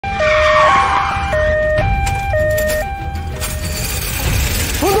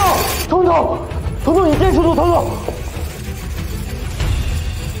彤彤，彤彤，你坚持住，彤彤。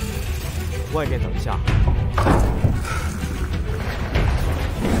外面等一下。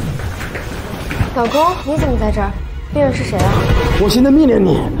老公，你怎么在这儿？病人是谁啊？我现在命令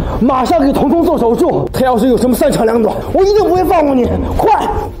你，马上给彤彤做手术。他要是有什么三长两短，我一定不会放过你。快！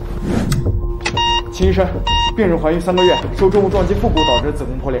秦医生，病人怀孕3个月，受重物撞击腹部导致子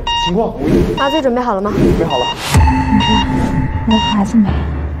宫破裂，情况无异。麻醉准备好了吗？准备好了。我的孩子没了，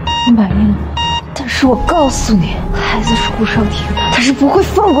你满意了吗？但是我告诉你，孩子是顾少廷的，他是不会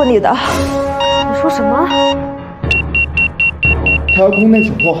放过你的。你说什么？胎儿宫内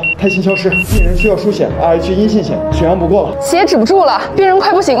窘迫，胎心消失，病人需要输血 RH 阴性血，血量不够了，血止不住了，病人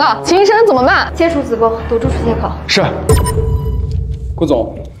快不行了，秦医生怎么办？切除子宫，堵住出血口。是。顾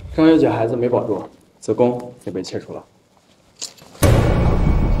总，刚有几个孩子没保住，子宫也被切除了。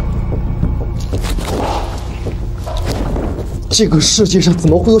这个世界上怎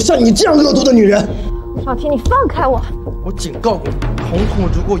么会有像你这样恶毒的女人？少廷，你放开我！我警告过你，彤彤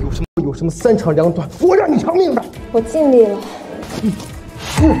如果有什么三长两短，我让你偿命的。我尽力了。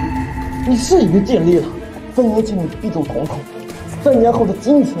你是已经尽力了。3年前你逼走彤彤，3年后的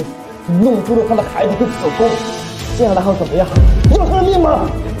今天，你弄丢了他的孩子跟子宫，接下来还要怎么样？要他的命吗？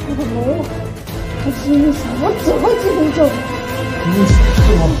如果没有，还是你想，我怎么治病救人？你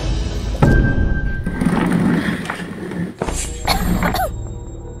是吗？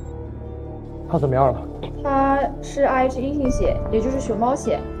他怎么样了？他是 RH 阴性血，也就是熊猫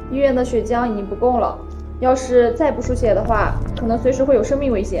血，医院的血浆已经不够了。要是再不输血的话，可能随时会有生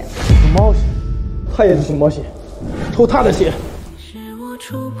命危险。熊猫血，他也是熊猫血，抽他的血。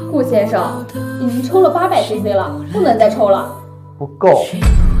顾先生，已经抽了800cc 了，不能再抽了。不够，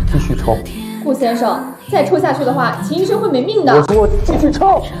继续抽。顾先生，再抽下去的话，秦医生会没命的。我说继续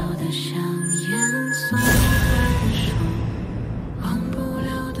抽。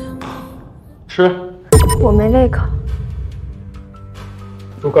吃。我没胃口。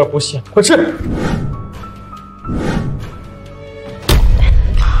猪肝补血，快吃。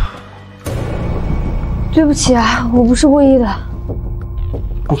对不起啊，我不是故意的。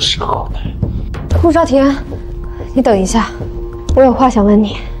不识好歹。顾少廷，你等一下，我有话想问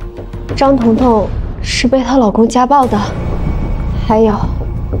你。张彤彤是被她老公家暴的，还有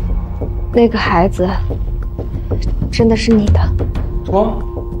那个孩子真的是你的？装？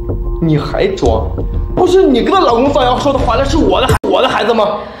你还装？不是你跟她老公造谣说的怀的是我的孩子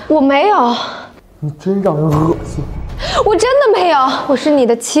吗？我没有。你真让人恶心。我真的没有，我是你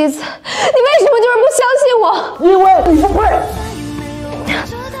的妻子，你为什么就是不相信我？因为你不配。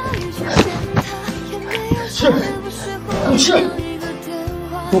吃，你吃。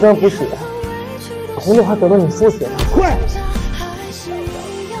猪肝补血，彤彤还等着你输血呢，快！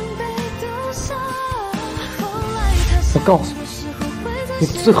我告诉你，你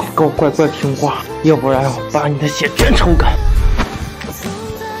最好给我乖乖听话，要不然我把你的血全抽干。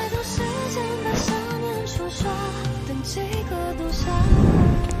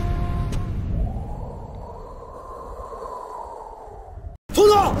彤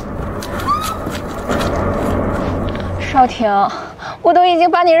彤，少廷，我都已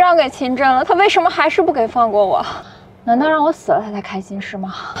经把你让给秦真了，他为什么还是不给放过我？难道让我死了他才开心是吗？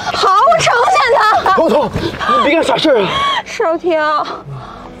好，我成全他。彤彤，你别干傻事啊！少廷，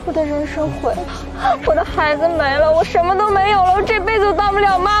我的人生毁了，我的孩子没了，我什么都没有了，我这辈子都当不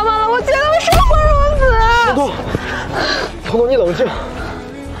了妈妈了，我觉得我生不如死。彤彤，彤彤，你冷静，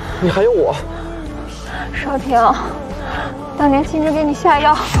你还有我。少廷，当年秦真给你下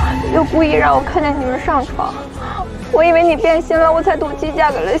药，又故意让我看见你们上床，我以为你变心了，我才赌气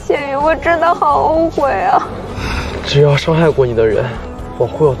嫁给了谢宇，我真的好后悔啊！只要伤害过你的人，我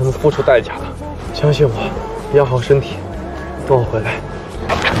会为他们付出代价的。相信我，养好身体，等我回来。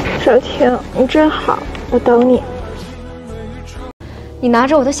少廷，你真好，我等你。你拿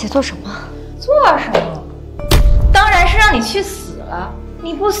着我的血做什么？做什么？当然是让你去死了。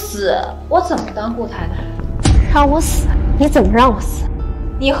你不死，我怎么当顾太太？让我死？你怎么让我死？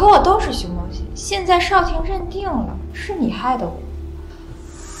你和我都是熊猫血，现在少廷认定了是你害的我。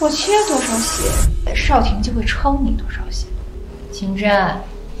我缺多少血，少廷就会抽你多少血。秦真，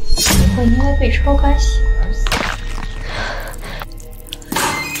你会因为被抽干血而死。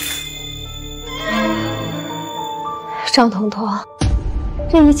张彤彤，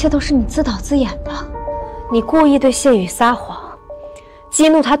这一切都是你自导自演的，你故意对谢宇撒谎，激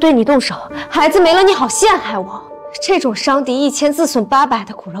怒他对你动手，孩子没了你好陷害我，这种伤敌1000自损800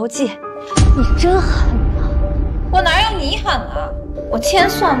的苦肉计，你真狠啊！我哪有你狠啊？我千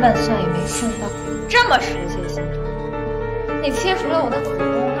算万算也没算到这么蛇蝎心肠。你切除了我的子宫，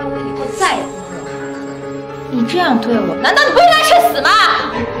让我以后再也不能有孩子。你这样对我，难道你不应该去死吗？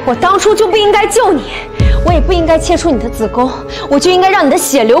我当初就不应该救你，我也不应该切除你的子宫，我就应该让你的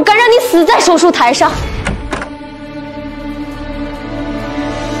血流干，让你死在手术台上。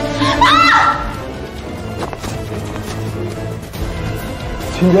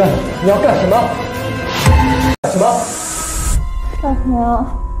秦真，你要干什么？干什么？少婷，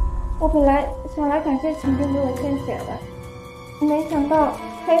我本来想来感谢秦真给我献血的，没想到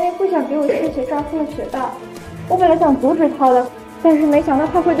他因为不想给我献血扎出了血道。我本来想阻止他的，但是没想到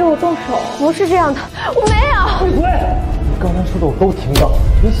他会对我动手。不是这样的，我没有。闭嘴！你刚才说的我都听到，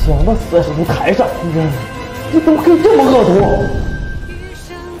你想到死在手术台上，秦真，你怎么可以这么恶毒？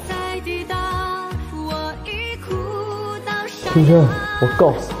秦真，我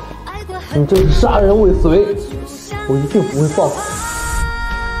告诉你，你这是杀人未遂，我一定不会放过你。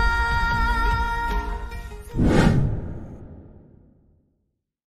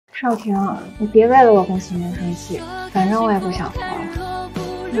少婷，你别为了我跟秦真生气，反正我也不想活了。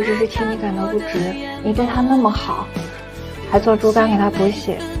我只是替你感到不值，你对他那么好，还做猪肝给他补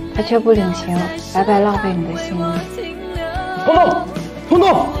血，他却不领情，白白浪费你的心意。彤彤，彤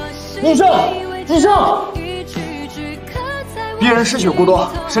彤，医生，医生！病人失血过多，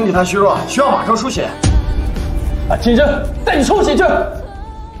身体太虚弱，需要马上输血。秦真，带你抽血去。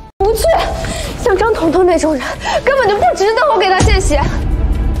不去，像张彤彤那种人，根本就不值得我给他献血。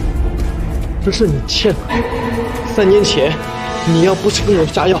这是你欠的。3年前，你要不是给我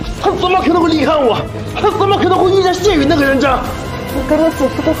下药，他怎么可能会离开我？他怎么可能会依然谢雨那个人渣？我跟你解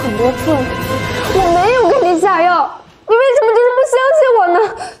释过很多次了，我没有给你下药，你为什么就是不相信我呢？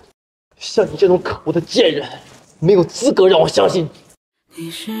像你这种可恶的贱人，没有资格让我相信你。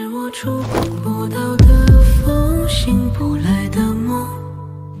你是我触碰不到的风，醒不来的梦，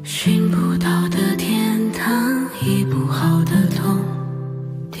寻不到的天堂，医不好的痛，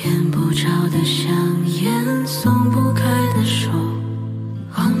点不着的香烟，松不开的手，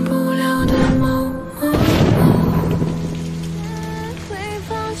忘不了的某某某，会放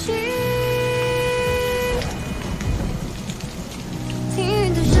弃。听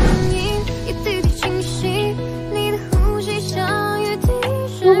云的声音一滴滴清晰，你的呼吸像雨滴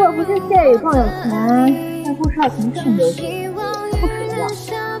水。如果不是谢雨更有钱，那顾少廷这么优秀，不值了。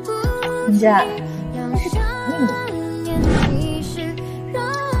秦真，他是肯定的。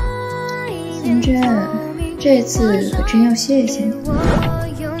秦真，这次我真要谢谢你。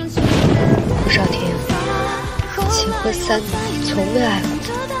顾少廷，结婚3年，你从未爱过我，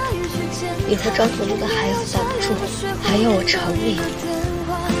以后张彤彤的孩子保不住，还要我偿命，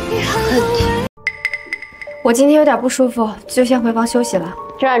我恨你。我今天有点不舒服，就先回房休息了。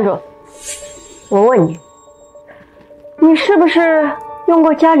站住！我问你，你是不是用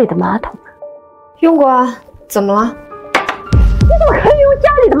过家里的马桶？用过啊，怎么了？你怎么可以用家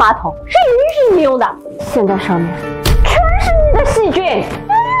里的马桶？是允许你用的。现在上面全是你的细菌，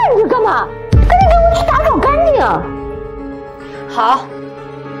你干嘛？赶紧给我去打扫干净啊！好。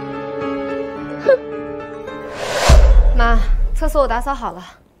哼。妈，厕所我打扫好了。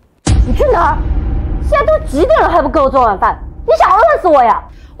你去哪儿？现在都几点了还不给我做晚饭？你想饿死我呀？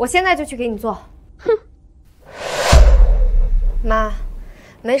我现在就去给你做。哼。妈，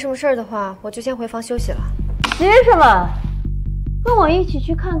没什么事儿的话，我就先回房休息了。急什么？跟我一起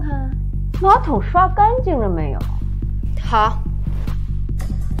去看看马桶刷干净了没有？好。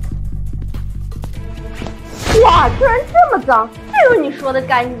哇，居然这么脏！哪有你说的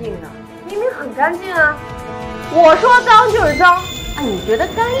干净呢？明明很干净啊！我说脏就是脏啊，你觉得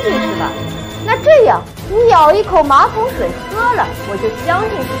干净是吧？那这样，你舀一口马桶水喝了，我就相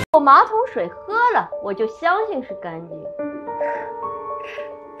信是马桶水喝了，我就相信是干净。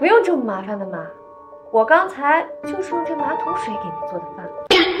不用这么麻烦的嘛，我刚才就是用这马桶水给你做的饭，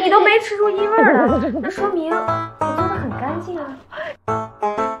你都没吃出异味来，那说明我做的很干净啊。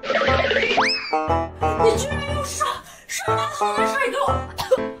你居然用刷马桶的水给我！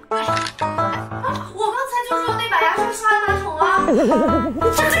我刚才就是用那把牙刷刷的马桶啊！你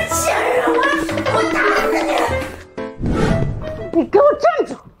这个贱人，我打死你！你给我站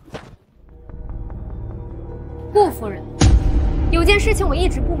住！顾夫人，有件事情我一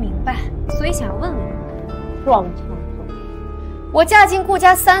直不明白，所以想要问问你。装腔作势！我嫁进顾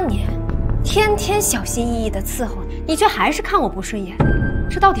家3年，天天小心翼翼地伺候你，你却还是看我不顺眼，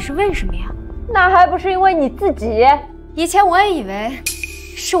这到底是为什么呀？那还不是因为你自己？以前我也以为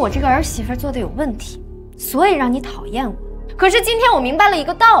是我这个儿媳妇做的有问题，所以让你讨厌我。可是今天我明白了一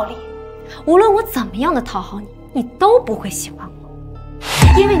个道理，无论我怎么样的讨好你，你都不会喜欢我，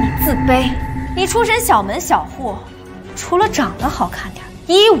因为你自卑，你出身小门小户，除了长得好看点，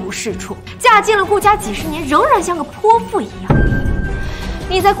一无是处。嫁进了顾家几10年，仍然像个泼妇一样。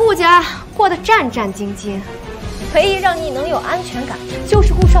你在顾家过得战战兢兢，唯一让你能有安全感就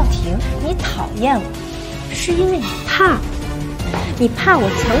是顾少廷。你讨厌我，是因为你怕我，你怕我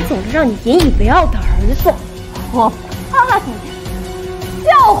抢走了让你引以为傲的儿子。我怕你？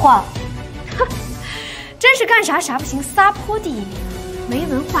笑话！哼，真是干啥啥不行，撒泼第一名，没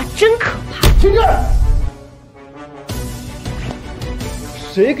文化真可怕。停止！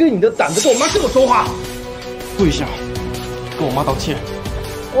谁给你的胆子跟我妈这么说话？跪下，跟我妈道歉。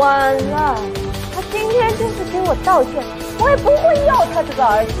完了，他今天就是给我道歉，我也不会要他这个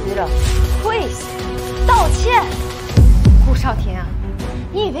儿媳了。跪下，道歉。顾少廷啊，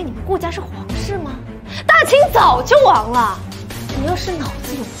你以为你们顾家是皇室吗？大清早就亡了。你要是脑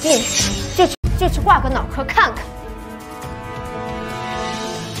子有病，就去挂个脑壳看看。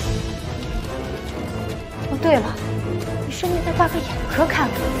哦，对了，你顺便再挂个眼科看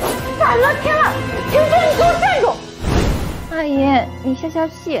看。反了天了！秦真，你给我站住！阿姨，你消消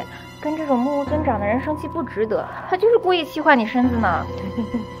气，跟这种目无尊长的人生气不值得，他就是故意气坏你身子呢。对，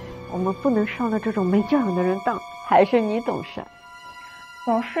我们不能上了这种没教养的人当，还是你懂事。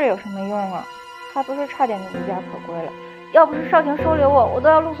懂事有什么用啊？还不是差点就无家可归了。要不是少廷收留我，我都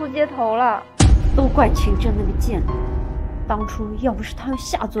要露宿街头了。都怪秦真那个贱人，当初要不是他用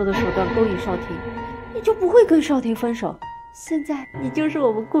下作的手段勾引少廷，你就不会跟少廷分手。现在你就是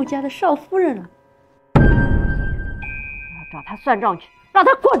我们顾家的少夫人了。我要找他算账去，让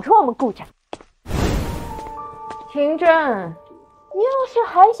他滚出我们顾家。秦真，你要是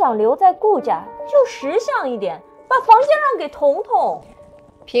还想留在顾家，就识相一点，把房间让给彤彤。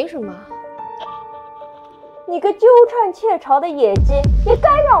凭什么？你个纠缠窃巢的野鸡，也该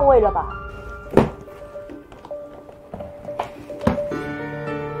让位了吧？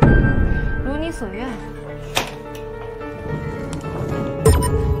如你所愿。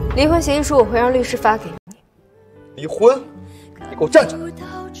离婚协议书我会让律师发给你。离婚？你给我站着！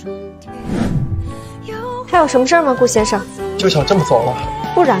还有什么事儿吗，顾先生？就想这么走了？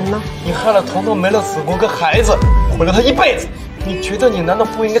不然呢？你害了彤彤没了子宫跟孩子，毁了她一辈子。你觉得你难道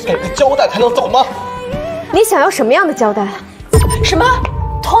不应该给个交代才能走吗？你想要什么样的交代？什么？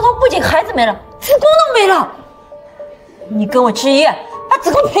彤彤不仅孩子没了，子宫都没了。你跟我去医院，把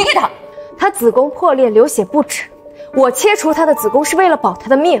子宫赔给他。她子宫破裂，流血不止。我切除她的子宫是为了保她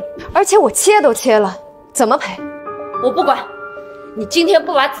的命，而且我切都切了，怎么赔？我不管。你今天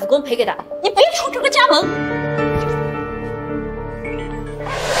不把子宫赔给他，你别出这个家门。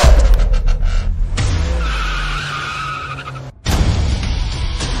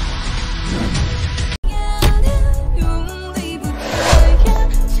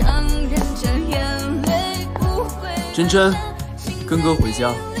真真，跟哥回家。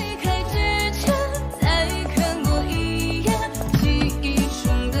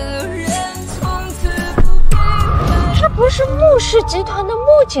这不是穆氏集团的穆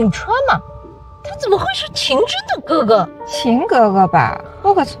景川吗？他怎么会是秦真的哥哥？秦哥哥吧，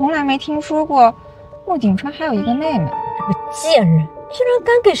我可从来没听说过穆景川还有一个妹妹。这个贱人居然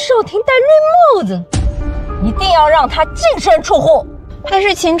敢给少廷戴绿帽子，一定要让他净身出户。还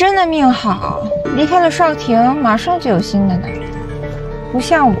是秦真的命好，离开了少廷，马上就有新的男人，不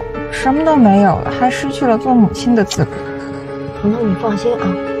像我什么都没有了，还失去了做母亲的资格。彤彤，你放心啊，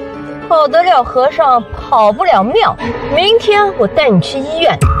跑得了和尚跑不了庙。明天我带你去医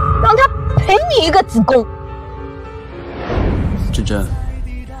院，让他赔你一个子宫。真真，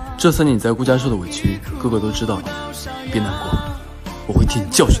这3年你在顾家受的委屈，哥哥都知道了，别难过，我会替你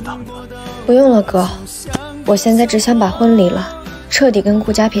教训他们的。不用了，哥，我现在只想把婚离了。彻底跟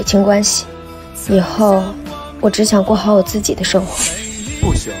顾家撇清关系，以后我只想过好我自己的生活。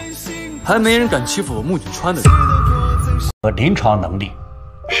不行，还没人敢欺负我穆景川的人。临床能力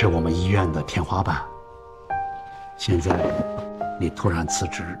是我们医院的天花板。现在你突然辞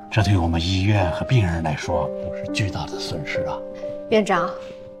职，这对我们医院和病人来说都是巨大的损失啊！院长，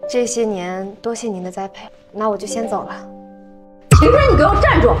这些年多谢您的栽培，那我就先走了。秦真，你给我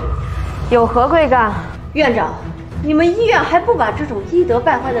站住！有何贵干？院长。你们医院还不把这种医德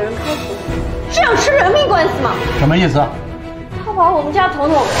败坏的人开除，这样吃人命官司吗？什么意思？他把我们家彤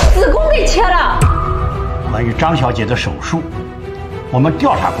彤子宫给切了。关于张小姐的手术，我们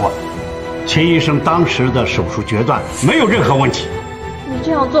调查过了，秦医生当时的手术决断没有任何问题。你这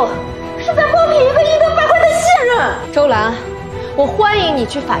样做是在包庇一个医德败坏的贱人。周兰，我欢迎你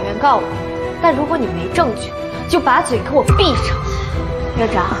去法院告我，但如果你没证据，就把嘴给我闭上。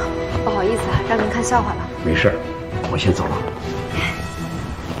院长，不好意思啊，让您看笑话了。没事。我先走了。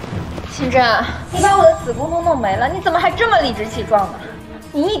秦真，你把我的子宫都弄没了，你怎么还这么理直气壮呢？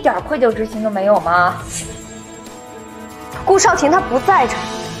你一点愧疚之心都没有吗？顾少廷他不在这儿，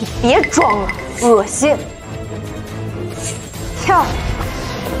你别装了，恶心。跳，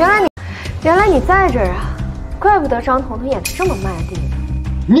原来你在这儿啊！怪不得张彤彤演的这么卖力呢。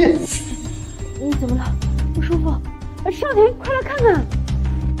你怎么了？不舒服？少婷，快来看看，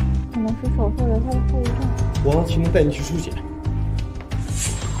可能是手术留下的后遗症。我让秦明带你去输血。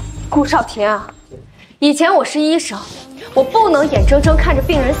顾少廷啊，以前我是医生，我不能眼睁睁看着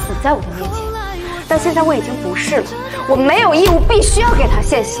病人死在我的面前，但现在我已经不是了，我没有义务必须要给他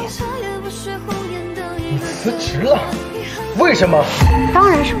献血。你辞职了？为什么？当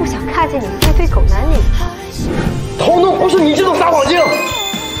然是不想看见你们这对狗男女了。彤彤不是你这种撒谎精，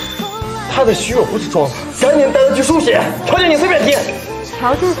他的虚弱不是装的，赶紧带他去输血，条件你随便提。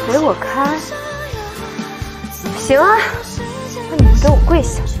条件随我开。行啊，那你们给我跪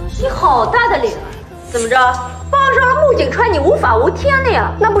下。你好大的脸，怎么着？傍上了穆景川，你无法无天了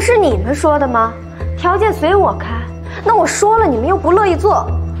呀？那不是你们说的吗？条件随我开。那我说了，你们又不乐意做，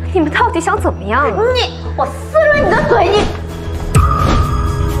你们到底想怎么样？我撕了你的嘴！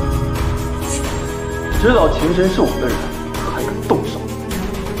你知道秦深是我的人，还敢动手，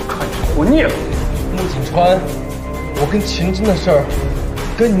看你活腻了！穆景川，我跟秦真的事儿，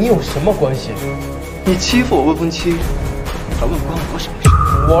跟你有什么关系？你欺负我未婚妻，还问关我什么事？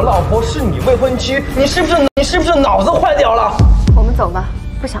我老婆是你未婚妻，你是不是脑子坏掉了？我们走吧，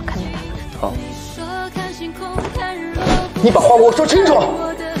不想看见他。好，你把话给我说清楚。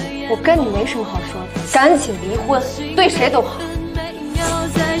我跟你没什么好说的，赶紧离婚，对谁都好。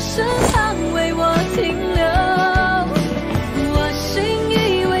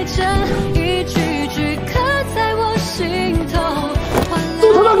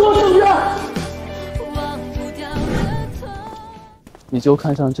都他妈给我出去！你就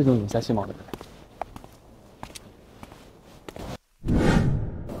看上这种眼下戏码的人。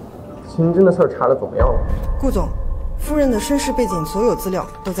秦真的事儿查的怎么样了？顾总，夫人的身世背景所有资料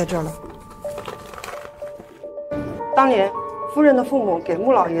都在这儿了。当年，夫人的父母给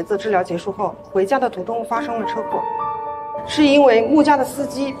穆老爷子治疗结束后，回家的途中发生了车祸，是因为穆家的司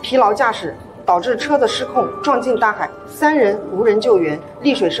机疲劳驾驶，导致车子失控撞进大海，3人无人救援，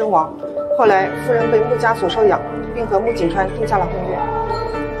溺水身亡。后来，夫人被穆家所收养，并和穆景川定下了婚约。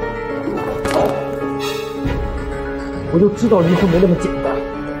我就知道离婚没那么简单。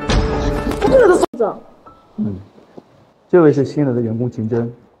这位是新来的员工秦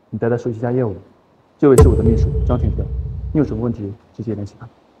真，你带他熟悉一下业务。这位是我的秘书张天彪，你有什么问题直接联系他。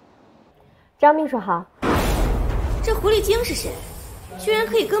张秘书好。这狐狸精是谁？居然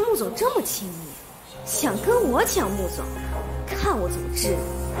可以跟穆总这么亲密，想跟我抢穆总，看我怎么治你！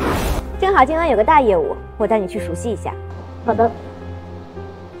正好今晚有个大业务，我带你去熟悉一下。好的。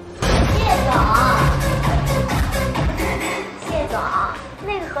谢总，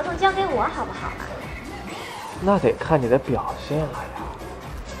那个合同交给我好不好啊？那得看你的表现了呀。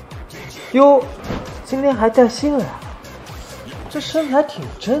哟，今天还带新来，这身材挺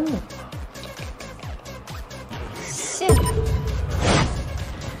真的嘛。谢谢。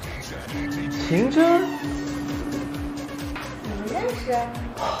秦真，你们认识？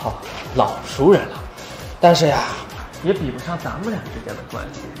哦，老熟人了，但是呀，也比不上咱们俩之间的关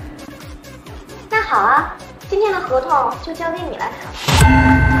系。那好啊，今天的合同就交给你来谈，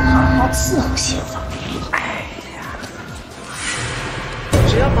好好伺候谢总。哎呀，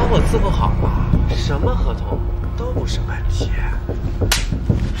只要把我伺候好了，什么合同都不是问题。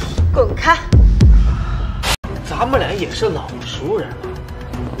滚开！咱们俩也是老熟人了，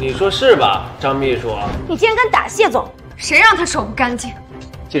你说是吧，张秘书？你竟然敢打谢总，谁让他手不干净？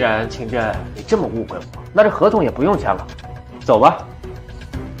既然秦真你这么误会我，那这合同也不用签了，走吧。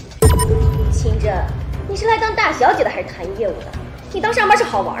秦真，你是来当大小姐的还是谈业务的？你当上班是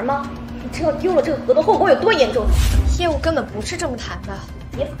好玩吗？你知道丢了这个合同后果有多严重吗？业务根本不是这么谈的。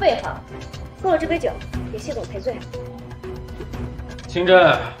别废话，喝了这杯酒，给谢总赔罪。秦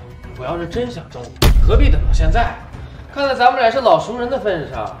真，我要是真想中你，何必等到现在？看在咱们俩是老熟人的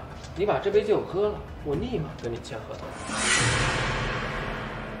份上，你把这杯酒喝了，我立马跟你签合同。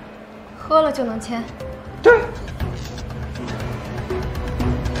喝了就能签？对。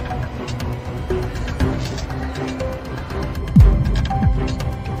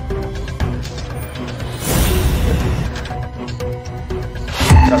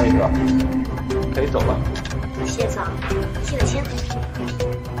张秘书，可以走了。谢总，记得签。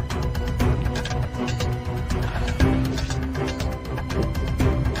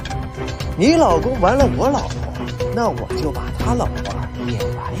你老公玩了我老婆，那我就把他老婆也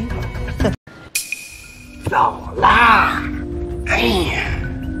玩一玩。走啦！哎呀，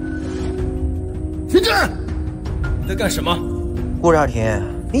秦真，你在干什么？顾少廷，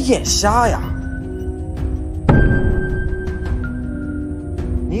你眼瞎呀？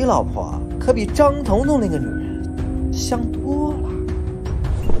你老婆可比张彤彤那个女人香多了。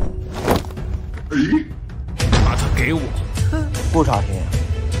给我。顾少廷，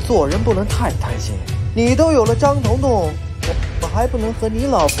做人不能太贪心。你都有了张彤彤，我还不能和你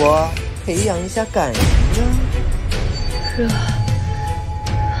老婆培养一下感情啊？热，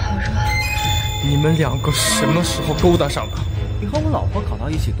好热。你们两个什么时候勾搭上的？你和我老婆搞到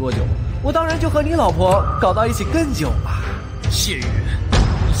一起多久？我当然就和你老婆搞到一起更久了。谢宇，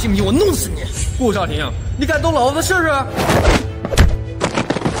你信不信我弄死你？顾少廷，你敢动老子试试？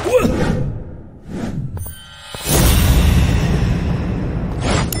滚！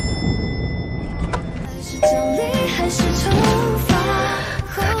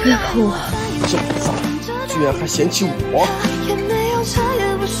别碰我！这么脏，居然还嫌弃我！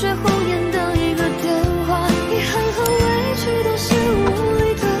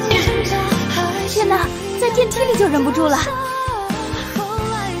天哪，在电梯里就忍不住了。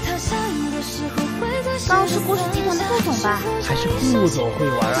刚是顾氏集团的顾总吧？还是顾总会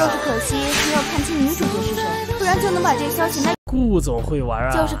玩啊？就是可惜没有看清女主角是谁，不然就能把这个消息卖。顾总会玩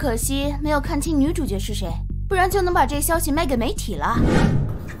啊？就是可惜没有看清女主角是谁，不然就能把这个消息卖给媒体了。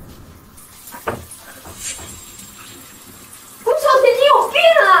顾少廷，你有病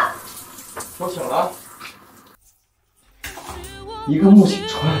啊！我醒了。一个穆景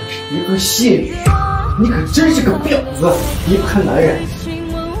川，一个谢宇，你可真是个婊子！离不开男人。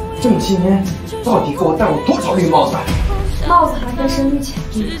这么些年，到底给我戴过多少绿帽子？帽子还分深绿浅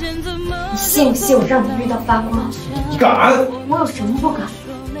绿，你信不信我让你绿到发光？你敢？我有什么不敢？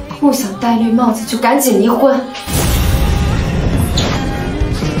不想戴绿帽子就赶紧离婚！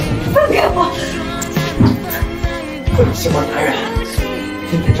放开我！这么喜欢男人，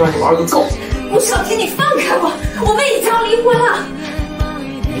今天就让你玩个够！顾少廷，你放开我！我们已经要离婚了。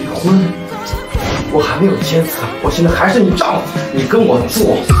离婚？我还没有签字，我现在还是你丈夫，你跟我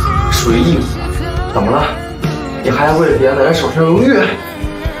做属于义务。怎么了？你还要为了别的男人守身如玉？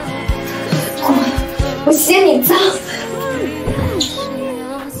我嫌你脏！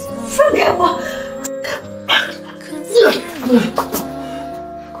放开我！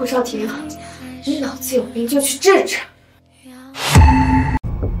顾少廷，你脑子有病就去治治。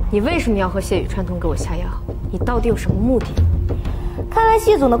你为什么要和谢宇串通给我下药？你到底有什么目的？看来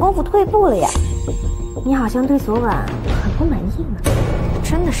谢总的功夫退步了呀。你好像对昨晚很不满意呢。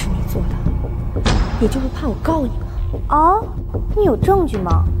真的是你做的？你就是怕我告你吗？哦，你有证据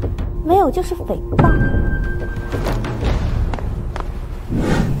吗？没有就是诽谤。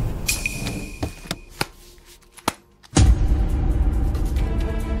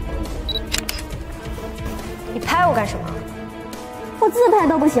你拍我干什么？我自拍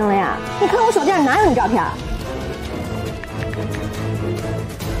都不行了呀！你看我手机上哪有你照片？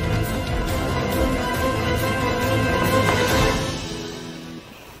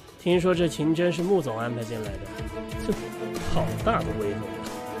听说这秦真是穆总安排进来的，这好大的威风！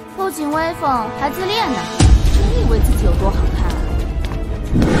不仅威风，还自恋呢！真以为自己有多好看啊？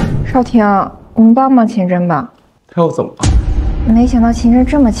少廷，我们帮帮秦真吧。他又怎么了？没想到秦真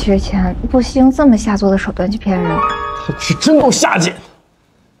这么缺钱，不惜用这么下作的手段去骗人。他是真够下贱！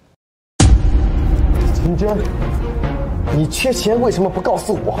秦真，你缺钱为什么不告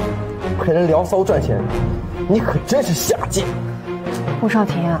诉我？陪人聊骚赚钱，你可真是下贱！顾少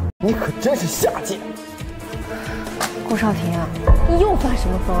廷，你可真是下贱！顾少廷，你又发什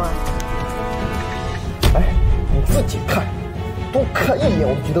么疯啊？哎，你自己看，多看一眼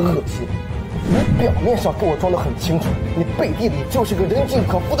我就觉得恶心。你表面上跟我装得很清楚，你背地里就是个人尽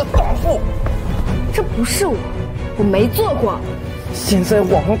可夫的荡妇。这不是我没做过。现在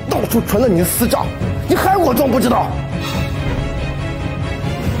网上到处传了你的私照，你还我装不知道？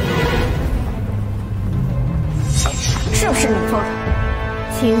是不是你做的？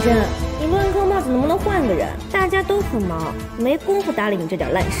秦真，你乱扣帽子能不能换个人？大家都很忙，没工夫搭理你这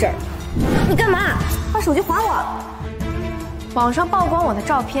点烂事儿。你干嘛？把手机还我！网上曝光我的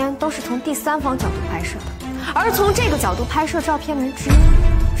照片都是从第三方角度拍摄的，而从这个角度拍摄照片的人之一，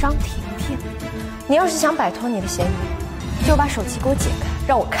张婷婷。你要是想摆脱你的嫌疑，就把手机给我解开，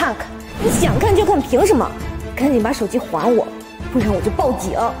让我看看。你想看就看，凭什么？赶紧把手机还我，不然我就报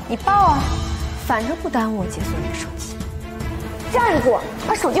警。你报啊，反正不耽误我解锁你的手机。站住！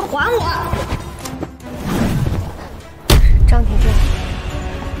把手机还我！张婷婷，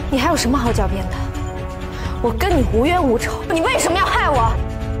你还有什么好狡辩的？我跟你无冤无仇，你为什么要害我？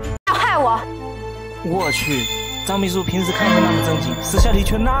要害我？我去，张秘书平时看着那么正经，私下里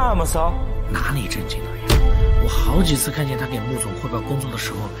却那么骚。哪里正经了呀？我好几次看见他给穆总汇报工作的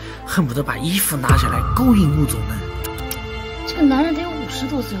时候，恨不得把衣服拿下来勾引穆总呢。这个男人得有50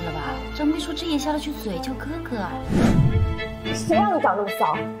多岁了吧？张秘书这也下得去嘴叫哥哥啊？谁让你长那么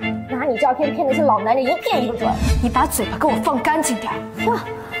骚？拿你照片骗那些老男人一骗一个准。你把嘴巴给我放干净点！哇，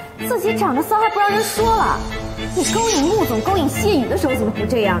自己长得骚还不让人说了，你勾引穆总、勾引谢宇的时候怎么不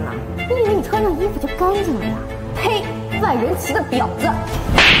这样呢？你以为你穿上衣服就干净了呀？呸！万人骑的婊子！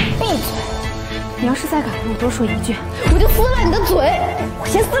闭嘴！你要是再敢跟我多说一句，我就撕烂你的嘴！我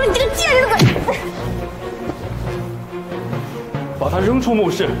先撕了你这个贱人的嘴！把他扔出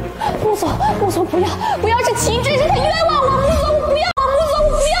墓室！穆总，穆总不要，不要！是秦真，是他冤枉我！穆总，我不要！穆总，我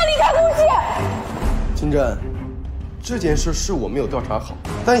不要离开墓室！秦真，这件事是我没有调查好，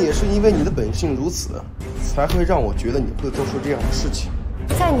但也是因为你的本性如此，才会让我觉得你会做出这样的事情。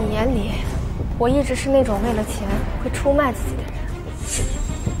在你眼里，我一直是那种为了钱会出卖自己的人。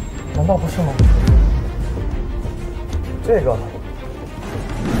难道不是吗？这个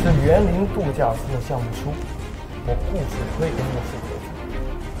是园林度假村的项目书，我不只会给你是合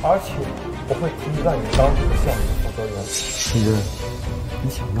作，而且我会提让你当这个项目的负责人。秦真，你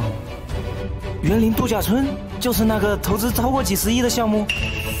想要吗？园林度假村就是那个投资超过几十亿的项目？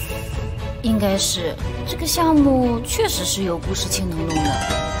应该是，这个项目确实是有故事性能动的。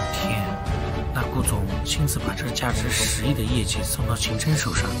天，那顾总亲自把这价值10亿的业绩送到秦真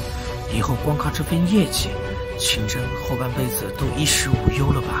手上，以后光靠这份业绩，秦真后半辈子都衣食无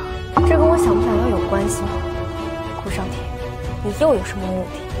忧了吧？这跟我想不想要有关系吗？顾少廷，你又有什么目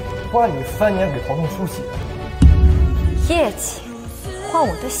的？花你3年给陶栋输血，业绩换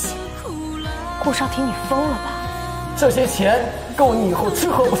我的血，顾少廷，你疯了吧？这些钱够你以后吃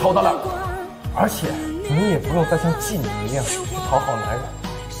喝不愁的了，而且你也不用再像妓女一样去讨好男人。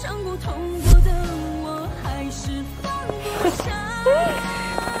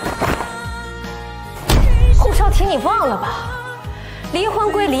顾少廷，你忘了吧？离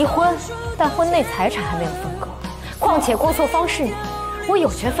婚归离婚，但婚内财产还没有分割。况且过错方是你，我有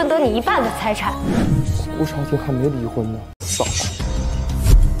权分得你1半的财产。顾少廷还没离婚呢，嫂子。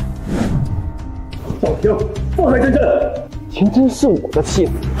少廷，放开真真！秦真是我的妻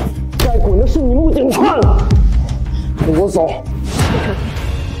子，该滚的是你穆景川。跟我走。顾少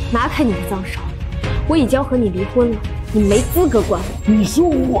廷，拿开你的脏手！我已经和你离婚了，你没资格管我。你说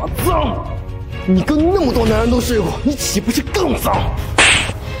我脏？你跟那么多男人都睡过，你岂不是更脏？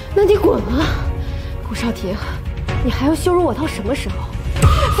那你滚啊！顾少廷，你还要羞辱我到什么时候？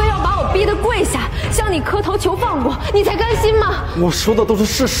非要把我逼得跪下，向你磕头求放过，你才甘心吗？我说的都是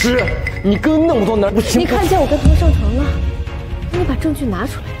事实，你跟那么多男人不行。你看见我跟他们上床了，你把证据拿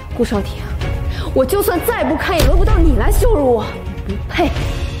出来。顾少廷，我就算再不堪，也轮不到你来羞辱我，你不配。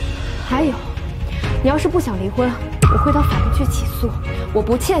还有，你要是不想离婚，我会到法院去起诉。我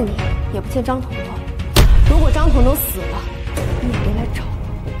不欠你，也不欠张彤彤。如果张彤彤死了，你也别来找我。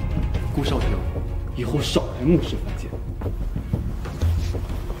顾少廷，以后少来穆氏房间。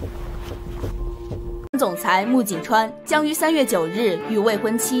总裁穆景川将于3月9日与未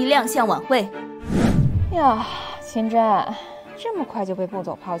婚妻亮相晚会。呀，秦真，这么快就被穆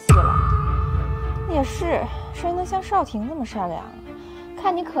总抛弃了？也是，谁能像少廷那么善良？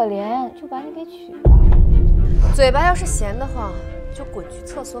看你可怜，就把你给娶了。嘴巴要是闲得慌，就滚去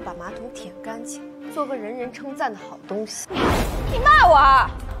厕所把马桶舔干净，做个人人称赞的好东西。你骂我啊？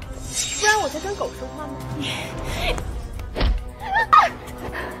不然我在跟狗说话吗？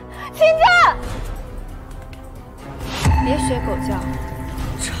秦真！别学狗叫，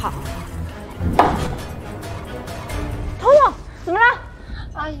吵！彤彤，怎么了？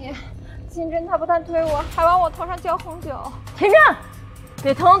阿姨，秦真他不但推我，还往我头上浇红酒。秦真，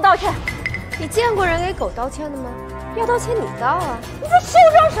给彤彤道歉。你见过人给狗道歉的吗？要道歉你道啊！你在嚣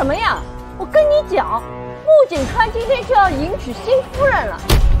张什么呀？我跟你讲，穆景川今天就要迎娶新夫人了，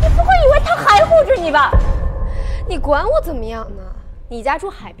你不会以为他还护着你吧？你管我怎么样呢？你家住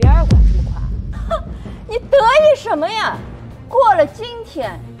海边，管这么宽？哼，你得意什么呀？过了今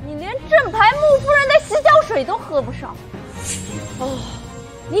天，你连正牌穆夫人的洗脚水都喝不上。哦，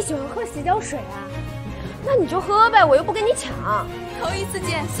你喜欢喝洗脚水啊？那你就喝呗，我又不跟你抢。头一次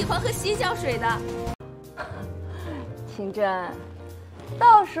见喜欢喝洗脚水的。秦真，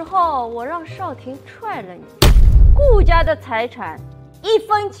到时候我让少廷踹了你，顾家的财产1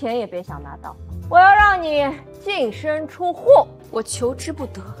分钱也别想拿到。我要让你净身出户，我求之不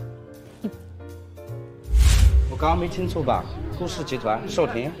得。我刚刚没听错吧？顾氏集团少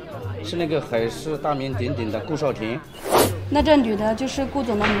廷是那个海市大名鼎鼎的顾少廷。那这女的就是顾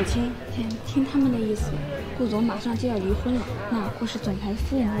总的母亲。听他们的意思，顾总马上就要离婚了，那顾氏总裁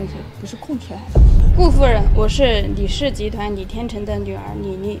夫人的位置不是空出来的？顾夫人，我是李氏集团李天成的女儿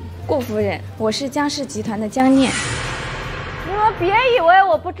李丽。顾夫人，我是江氏集团的江念。你们别以为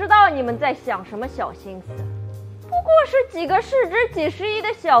我不知道你们在想什么小心思，不过是几个市值几十亿的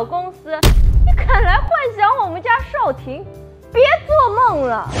小公司，你敢来幻想我们家少廷？别做梦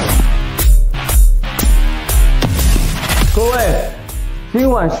了！各位，今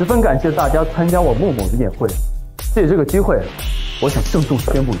晚十分感谢大家参加我穆某的宴会。借这个机会，我想郑重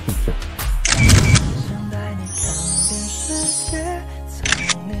宣布一件事。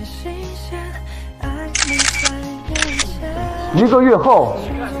1个月后，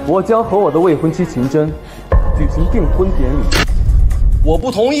我将和我的未婚妻秦真举行订婚典礼。我不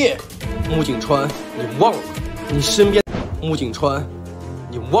同意，穆景川，你忘了你身边穆景川，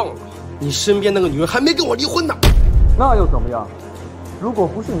你忘了你身边那个女人还没跟我离婚呢。那又怎么样？如果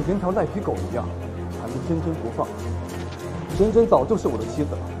不是你经常带皮狗一样，还能真真不放，真真早就是我的妻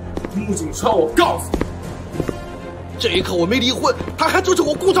子了。穆景川，我告诉你，这一刻我没离婚，她还就是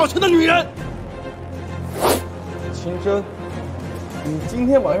我顾兆成的女人。秦真，你今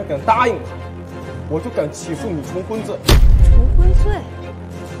天晚上敢答应他，我就敢起诉你重婚罪。重婚罪？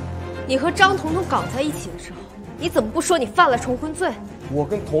你和张彤彤搞在一起的时候，你怎么不说你犯了重婚罪？我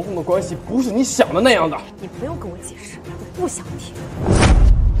跟彤彤的关系不是你想的那样的。你不用跟我解释，我不想听。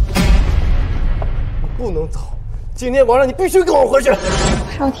你不能走，今天晚上你必须跟我回去。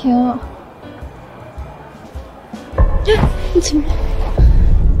少婷，你怎么？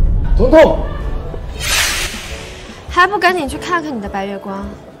彤彤，还不赶紧去看看你的白月光，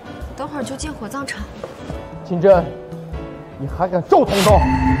等会儿就进火葬场。秦真，你还敢咒彤彤？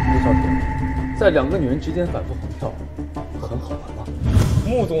陆少天，在2个女人之间反复横跳，很好玩吗？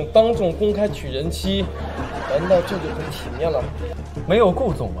穆总当众公开娶人妻，难道这就很体面了？没有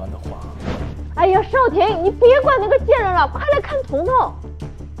顾总玩的话，哎呀，少婷，你别管那个贱人了，快来看彤彤。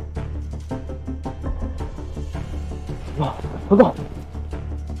彤彤。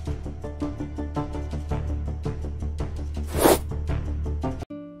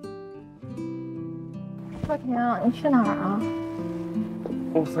少婷，你去哪儿啊？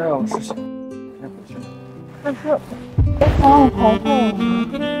公司还有事情，先回去。可是我想让我头痛。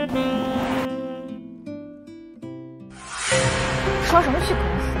说什么去公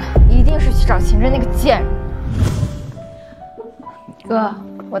司？一定是去找秦真那个贱人。哥，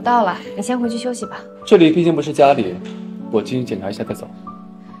我到了，你先回去休息吧。这里毕竟不是家里，我进去检查一下再走。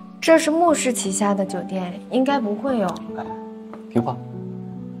这是穆氏旗下的酒店，应该不会有。听话。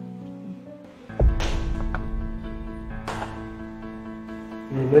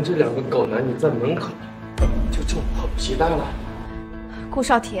你们这2个狗男女在门口就这么迫不及待了？顾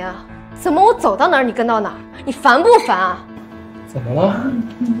少廷，怎么我走到哪儿你跟到哪儿？你烦不烦啊？怎么了？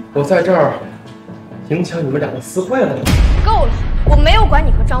我在这儿影响你们2个私会了？够了，我没有管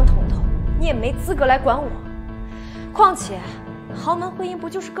你和张彤彤，你也没资格来管我。况且，豪门婚姻不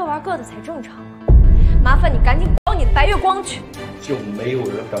就是各玩各的才正常吗？麻烦你赶紧搞你的白月光去。就没有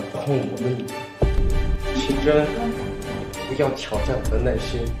人敢碰我的女人。秦真，不要挑战我的耐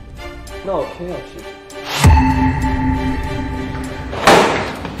心。那我偏要试试。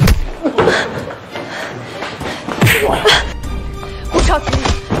顾少廷，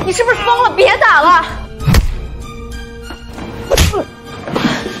你是不是疯了？别打了！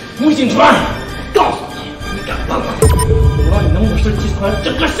穆景川，告诉你，你敢碰我，让你的穆氏集团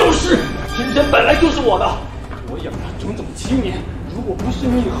整个消失！秦真本来就是我的，我养他整整7年，如果不是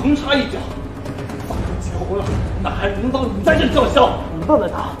因为你横插一脚，早就结婚了，哪还轮到你在这叫嚣？你问问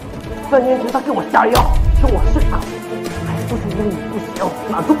他，3年前他给我下药，求我试他，还不是因为你不行，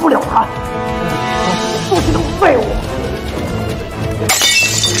满足不了他，不是个废物。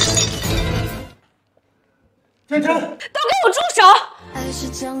真真，都给我住手！顾少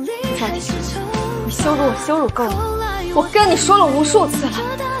廷，你羞辱我羞辱够了，我跟你说了无数次了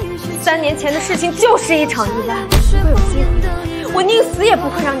，3年前的事情就是一场意外，如果有机会，我宁死也不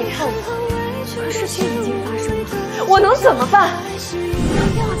会让你碰我。可事情已经发生了，我能怎么办？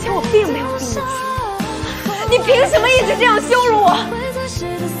况且我并没有逼你去，你凭什么一直这样羞辱我？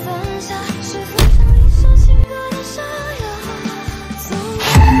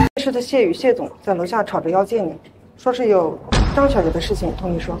认识的谢宇谢总在楼下吵着要见你，说是有张小姐的事情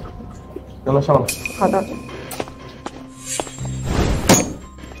同你说。让他上来。好的。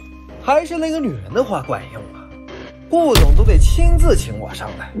还是那个女人的话管用啊，顾总都得亲自请我上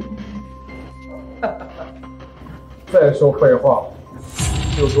来。再说废话，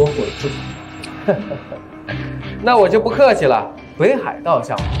就给我滚出去！那我就不客气了，北海道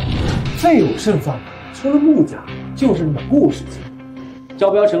项目最有胜算的，除了穆家，就是你们顾氏集团。招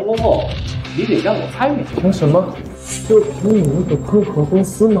标成功后，你得让我参与进去。凭什么？就凭你们的婚合公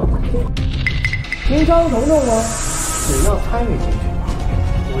司吗？凭张彤彤吗？只要参与进去，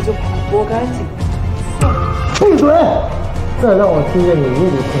我就把它剥干净。闭嘴！再让我听见你一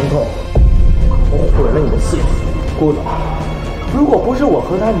语疼痛，我毁了你的戏。顾总，如果不是我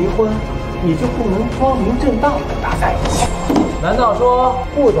和他离婚，你就不能光明正大的跟他在一起。难道说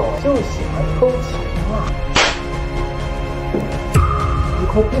顾总就喜欢偷情啊？一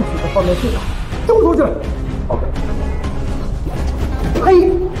口不许在外面去，丢出去！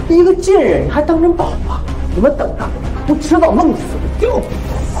呸！一个贱人还当成宝啊！你们等着，我迟早弄死你！就。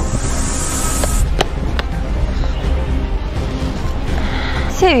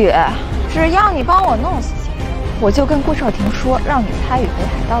谢宇，只要你帮我弄死秦真，我就跟顾少廷说，让你参与北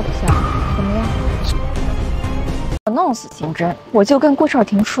海道的项目，怎么样？我弄死秦真，我就跟顾少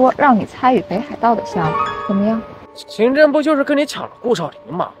廷说，让你参与北海道的项目，怎么样？秦真不就是跟你抢了顾少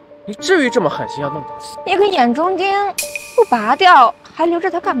廷吗？你至于这么狠心要弄他？你个眼中钉不拔掉，还留着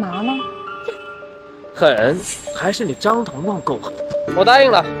他干嘛呢？狠，还是你张彤彤够狠。我答应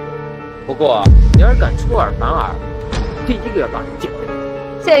了，不过你要是敢出尔反尔，第一个要把你剪掉。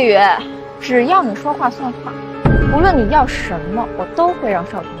谢宇，只要你说话算话，无论你要什么，我都会让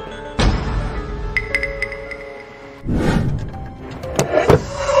少廷给。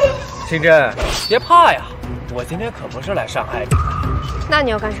秦真，别怕呀，我今天可不是来伤害你的。那你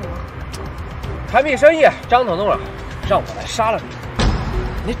要干什么？产品生意，张彤彤啊，让我来杀了你。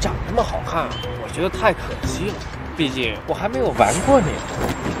你长这么好看，我觉得太可惜了。毕竟我还没有玩过你。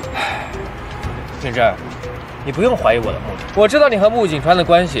秦真，你不用怀疑我的目的。我知道你和穆景川的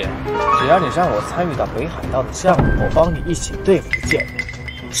关系，只要你让我参与到北海道的项目，我帮你一起对付贱人，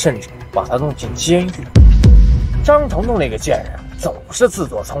甚至把他弄进监狱。张彤彤那个贱人总是自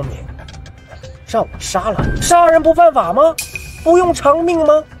作聪明，让我杀了，杀人不犯法吗？不用偿命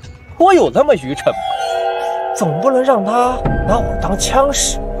吗？我有那么愚蠢吗？总不能让他拿我当枪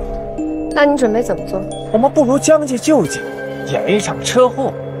使。那你准备怎么做？我们不如将计就计，演一场车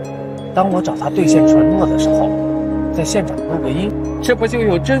祸。当我找他兑现承诺的时候，在现场录个音，这不就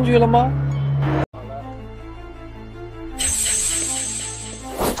有证据了吗？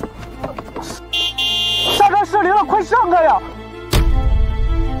下车失灵了，快上开呀！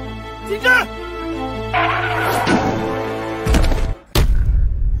秦真。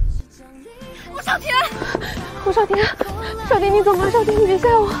少廷，顾少廷，少廷你怎么了？少廷你别吓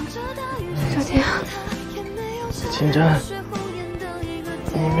我！少廷，秦真，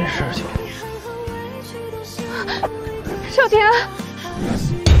你没事情？少廷，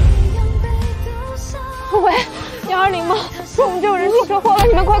喂，120吗？说我们这有人出车祸了，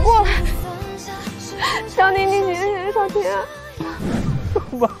你们快过来！少廷，你醒醒，少廷！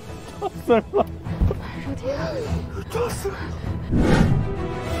妈，死了！少廷，抓死！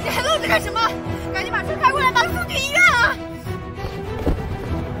你还愣着干什么？赶紧把车开过来，把他送去医院啊！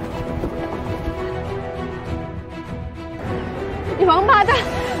你王八蛋，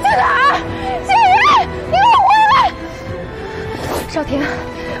在哪儿？谢宇，你给我回来！少廷，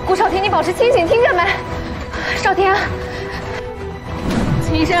顾少廷，你保持清醒，听着没？少廷，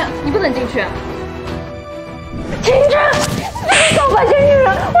秦医生，你不能进去。秦真，你个小白仙女人，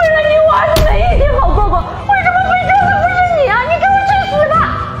为了你，我儿子没一天好过过，为什么被救的不是你啊？你给我去死吧！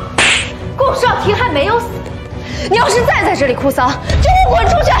顾少廷还没有死，你要是再在这里哭丧，就给我滚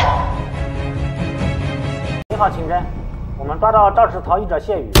出去！你好，秦真，我们抓到肇事逃逸者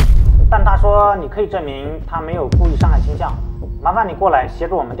谢宇，但他说你可以证明他没有故意伤害倾向，麻烦你过来协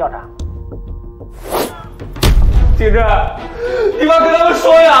助我们调查。秦真，你快跟他们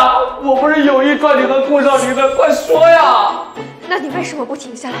说呀！我不是有意抓你和顾少廷的，快说呀！那你为什么不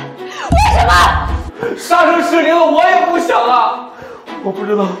停下来？为什么？刹车失灵了，我也不想啊！我不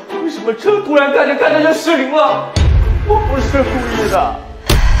知道为什么车突然开着就失灵了，我不是故意的。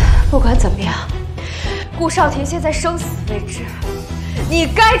不管怎么样，顾少廷现在生死未知，你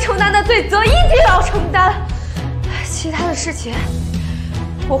该承担的罪责一定要承担。其他的事情，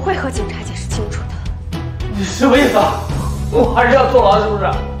我会和警察解释清楚的。你什么意思啊？我还是要坐牢是不是？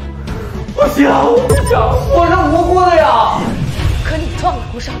不行，我不想，我是无辜的呀！可你撞了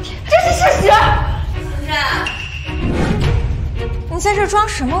顾少廷，这是事实。秦真，你在这装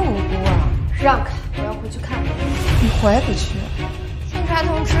什么无辜啊？让开，我要回去看。你回不去。警察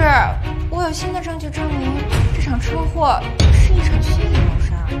同志，我有新的证据证明这场车祸是一场蓄意谋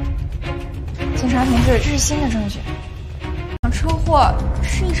杀。警察同志，这是新的证据，这场车祸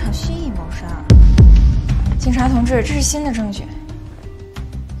是一场蓄意谋杀。警察同志，这是新的证据。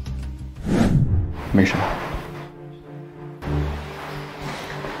没什么，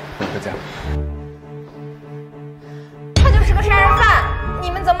我回家。他就是个杀人犯，你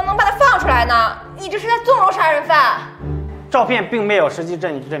们怎么能把他放出来呢？你这是在纵容杀人犯。照片并没有实际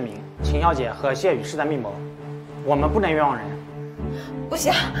证据证明秦小姐和谢宇是在密谋，我们不能冤枉人。不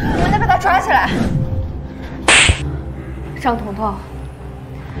行，你们得把他抓起来。张彤彤，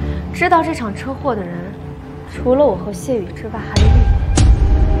知道这场车祸的人，除了我和谢宇之外，还有你。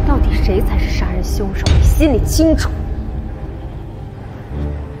到底谁才是杀人凶手？你心里清楚。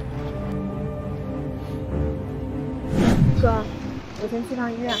哥，我先去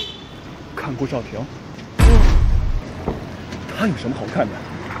趟医院。看顾少廷。他有什么好看的？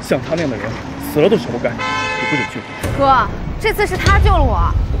像他那样的人，死了都是活该，你不准去。哥，这次是他救了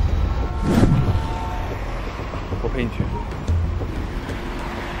我。我陪你去。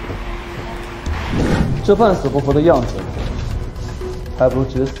这半死不活的样子，还不如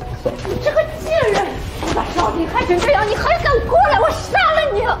直接死算了。你这个贱人！你把少廷害成这样，你还敢过来？我杀了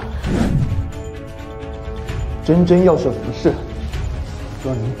你！真真要是有什么事，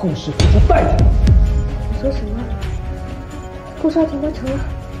让你们顾氏付出代价。你说什么？顾少廷他成了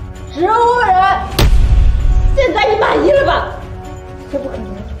植物人？现在你满意了吧？这不可能，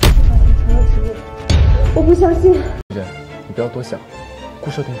顾少廷成了植物人，我不相信。人，你不要多想。顾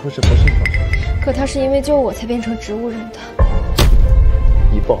少廷出事不是你造成的。可他是因为救我才变成植物人的。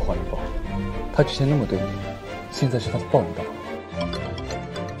一报还一报，他之前那么对你，现在是他的报应到了。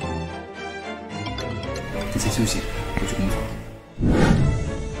你先休息，我去工作。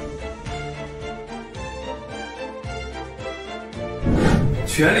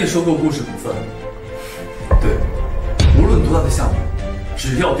全力收购顾氏股份。对，无论多大的项目，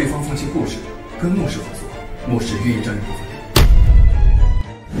只要对方放弃顾氏，跟穆氏合作，穆氏愿意占一部分。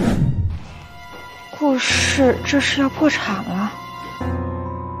顾氏这是要破产了？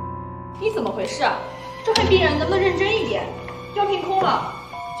你怎么回事啊？这位病人能不能认真一点？药瓶空了，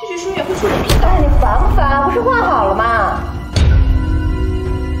继续输液会出人命的。哎，你烦不烦？不是换好了吗？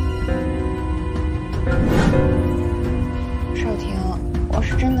少廷，我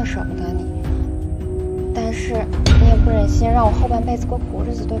是真的舍不得你，但是你也不忍心让我后半辈子过苦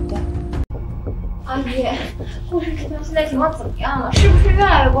日子，对不对？阿姨，顾氏集团现在情况怎么样了？是不是越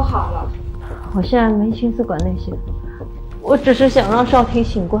来越不好了？我现在没心思管那些，我只是想让少廷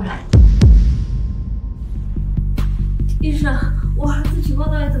醒过来。医生，我儿子情况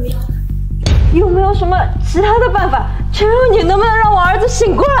到底怎么样？有没有什么其他的办法？求求你，能不能让我儿子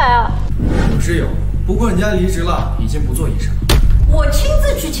醒过来啊？有是有，不过人家离职了，已经不做医生了。我亲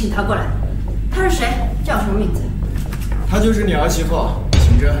自去请他过来。他是谁？叫什么名字？她就是你儿媳妇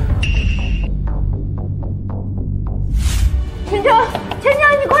秦真。秦真，秦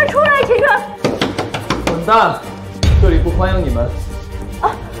真，你快出来！秦真。混蛋！这里不欢迎你们。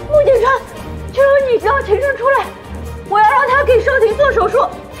啊，穆景川，求求你让秦真出来，我要让他给少廷做手术，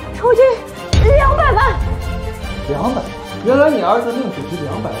酬金200万。200？原来你儿子命只值200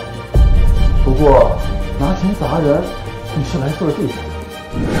万。不过拿钱砸人，你是来错了地方。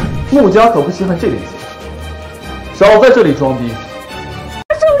穆家可不稀罕这点钱，少在这里装逼。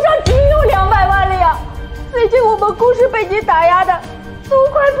手上只有200万了呀！最近我们顾氏被你打压的都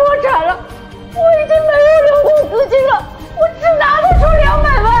快破产了，我已经没有流动资金了，我只拿得出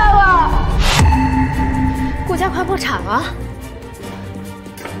200万了。顾家快破产了。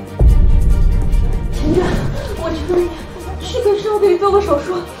秦真，我求你去给少廷做个手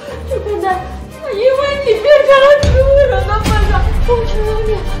术，就看在他因为你变成了植物人的份上，我求求你，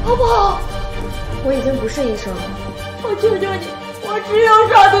好不好？我已经不是医生了，我求求你，我只有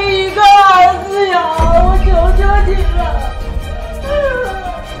少廷一个儿子呀，我求求你了。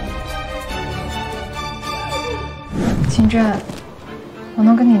秦真，我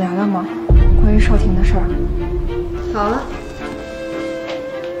能跟你聊聊吗？关于少廷的事儿。好了。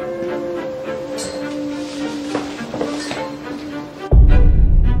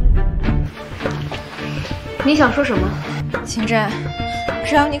你想说什么？秦真，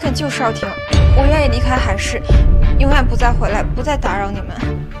只要你肯救少廷，我愿意离开海市，永远不再回来，不再打扰你们。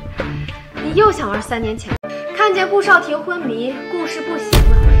你又想玩3年前，看见顾少廷昏迷，顾氏不行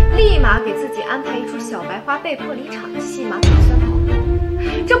了，立马给自己安排一出小白花被迫离场的戏码，打算跑路。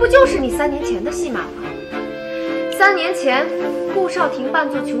这不就是你3年前的戏码吗？3年前，顾少廷扮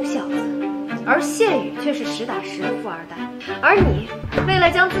作穷小子，而谢宇却是实打实的富二代，而你为了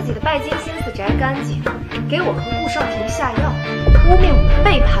将自己的拜金心思摘干净，给我和顾少廷下药，污蔑我们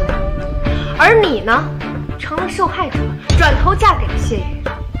背叛了你，而你呢，成了受害者，转头嫁给了谢宇。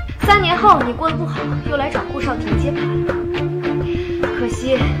3年后你过得不好，又来找顾少廷接盘，可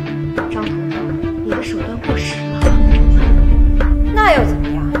惜张彤彤，你的手段过时了。那又怎么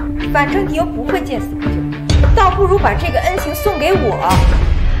样？反正你又不会见死不救，倒不如把这个恩情送给我。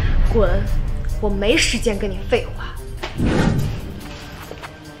滚！我没时间跟你废话。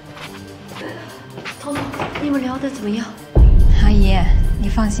彤彤，你们聊得怎么样？阿姨，你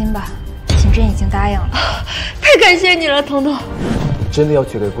放心吧，秦真已经答应了。太感谢你了，彤彤。你真的要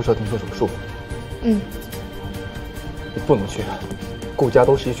去给顾少廷做手术？嗯。你不能去，顾家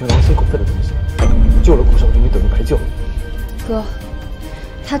都是一群狼心狗肺的东西，救了顾少廷，你等于白救。哥，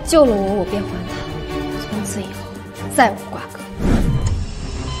他救了我，我便还他，从此以后再无瓜葛。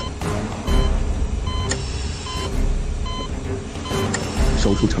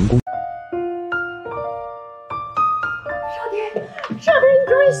手术成功。少廷，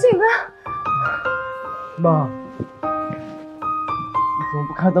醒了！妈，你怎么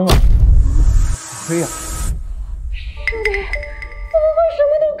不开灯啊？好黑呀！少天，怎么会什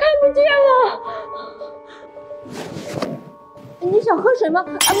么都看不见了？你想喝水吗？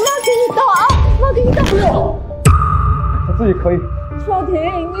妈给你倒啊！妈给你倒。不用，我自己可以。少婷，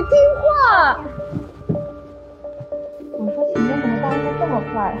你听话。我说秦真怎么发现这么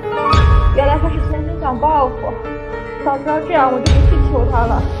快？原来他是天真想报复。早知道这样，我就不去求他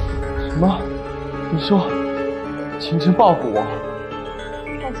了。什么？你说秦真报复我？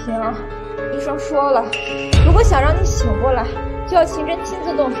少婷，医生说了，如果想让你醒过来，就要秦真亲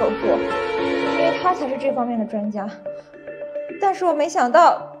自动手术，因为他才是这方面的专家。但是我没想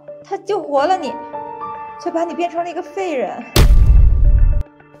到，他救活了你，却把你变成了一个废人。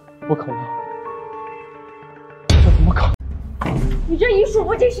不可能，这怎么可能？你这以数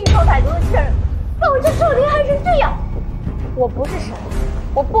不尽心头歹毒的贱人，把我这少婷害成这样！我不是神，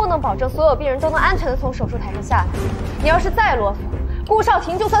我不能保证所有病人都能安全的从手术台上下来。你要是再啰嗦，顾少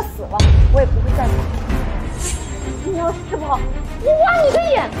廷就算死了，我也不会再管。你要是治不好，我挖你的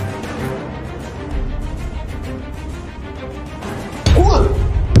眼！滚！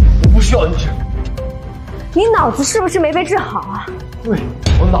我不需要你治。你脑子是不是没被治好啊？对，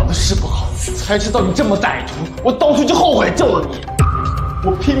我脑子是不好，才知道你这么歹毒，我当初就后悔救了你。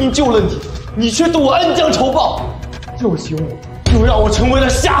我拼命救了你，你却对我恩将仇报，救醒我，又让我成为了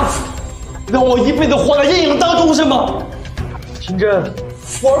瞎子，让我一辈子活在阴影当中是吗？秦真，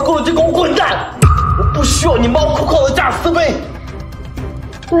玩够了就给我滚蛋！我不需要你猫哭哭的假慈悲。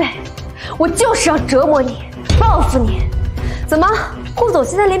对，我就是要折磨你，报复你。怎么，顾总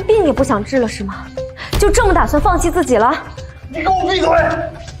现在连病也不想治了是吗？就这么打算放弃自己了？你给我闭嘴！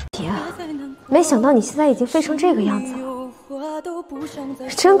姐，没想到你现在已经飞成这个样子了，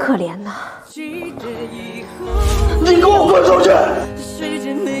真可怜呐！你给我滚出去！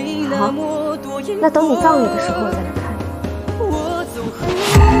好，那等你葬礼的时候我再来看你。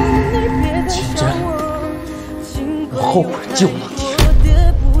秦真，我后悔救了你。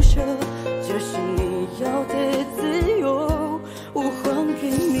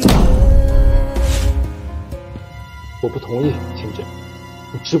我不同意，秦真。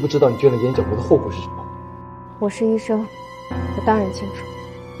你知不知道你捐了眼角膜的后果是什么？我是医生，我当然清楚。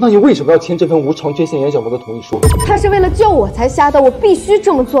那你为什么要签这份无偿捐献眼角膜的同意书？他是为了救我才瞎的，我必须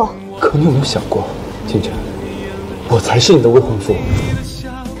这么做。可你有没有想过，秦真，我才是你的未婚夫。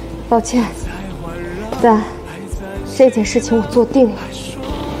抱歉，但这件事情我做定了。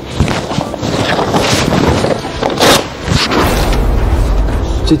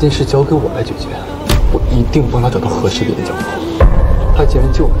这件事交给我来解决，我一定帮他找到合适的眼角膜。他既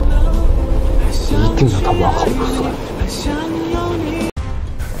然救了你，一定让他完好无损。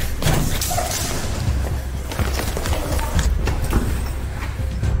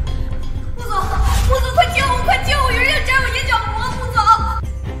顾总，快救我！快救我！有人要摘我眼角膜，顾总！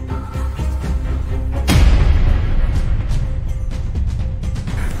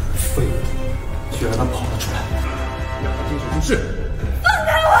废物，居然敢跑了出来，让他进手术室！放开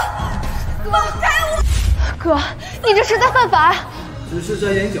我！放开我！哥，你这是在犯法！只是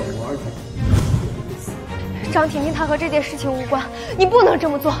摘眼角膜而已。张婷婷她和这件事情无关，你不能这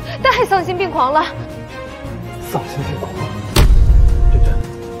么做，太丧心病狂了。丧心病狂！真真，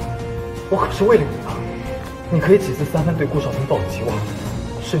我可是为了你啊！你可以几次三番对顾少廷抱有期望，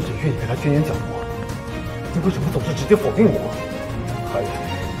甚至愿意给他捐眼角膜，你为什么总是直接否定我？还有，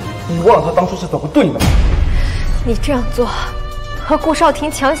你忘了他当初是怎么对你的吗？你这样做，和顾少廷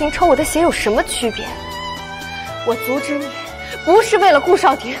强行抽我的血有什么区别？我阻止你，不是为了顾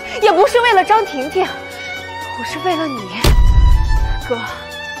少廷，也不是为了张婷婷，我是为了你。哥，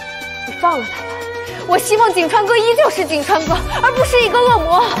你放了他吧。我希望景川哥依旧是景川哥，而不是一个恶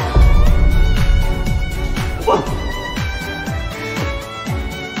魔。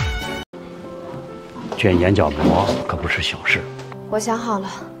捐眼角膜可不是小事。我想好了。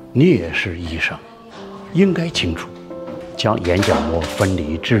你也是医生，应该清楚，将眼角膜分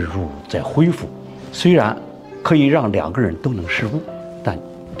离置入再恢复，虽然可以让两个人都能视路，但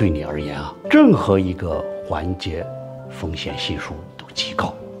对你而言啊，任何一个环节风险系数都极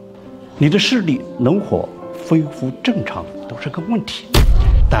高，你的视力能否恢复正常都是个问题。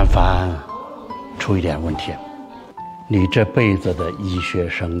但凡出一点问题，你这辈子的医学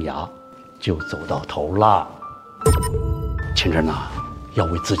生涯就走到头了。秦真呐，要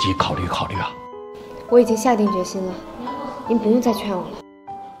为自己考虑考虑啊。我已经下定决心了，您不用再劝我了。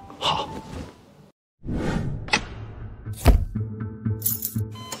好。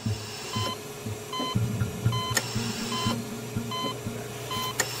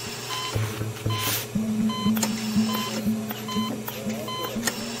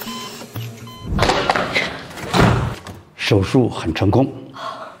手术很成功。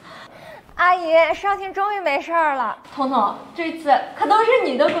阿姨，少婷终于没事了。彤彤，这次可都是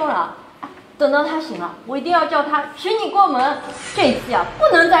你的功劳。等到他醒了，我一定要叫他娶你过门。这次呀，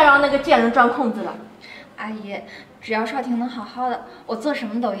不能再让那个贱人钻空子了。阿姨，只要少婷能好好的，我做什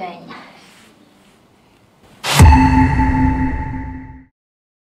么都愿意。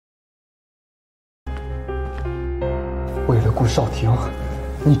为了顾少婷，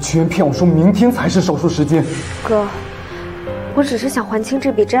你居然骗我说明天才是手术时间。哥，我只是想还清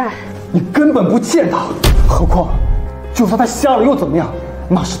这笔债。你根本不欠他，何况就算他瞎了又怎么样？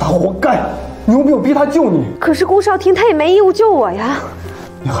那是他活该。你有没有逼他救你？可是顾少婷她也没义务救我呀。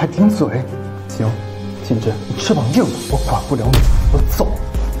你还顶嘴？行，金针，你翅膀硬了，我管不了你，我走。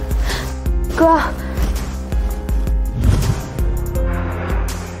哥。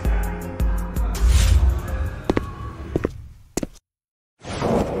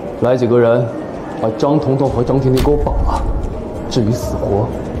来几个人，把张彤彤和张婷婷给我绑了。至于死活，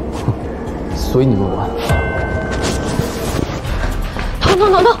哼，随你们玩。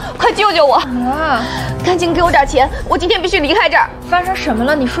彤彤，快救救我！啊！赶紧给我点钱，我今天必须离开这儿。发生什么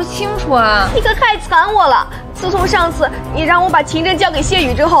了？你说清楚啊！你可害惨我了！自从上次你让我把秦真交给谢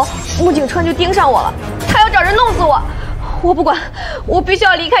宇之后，穆景川就盯上我了，他要找人弄死我。我不管，我必须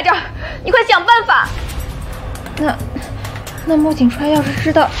要离开这儿！你快想办法！那穆景川要是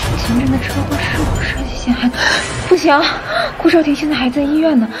知道秦真的车祸是我设计陷害，不行！顾少婷现在还在医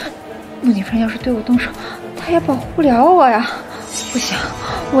院呢，穆景川要是对我动手，他也保护不了我呀！不行，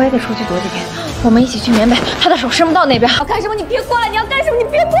我也得出去躲几天。我们一起去缅北，他的手伸不到那边。要干什么？你别过来！你要干什么？你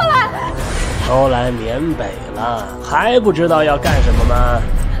别过来！都来缅北了，还不知道要干什么吗？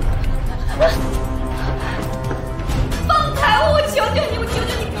放开我！我求求你！我求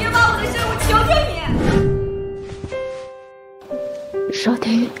求你，别挖我的身！我求求你！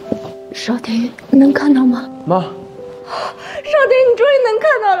少婷，能看到吗？妈。少婷，你终于能看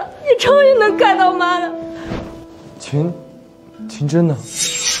到了！你终于能看到妈了！秦真呢？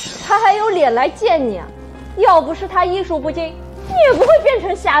他还有脸来见你啊？要不是他医术不精，你也不会变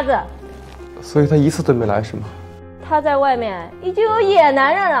成瞎子。所以他一次都没来是吗？他在外面已经有野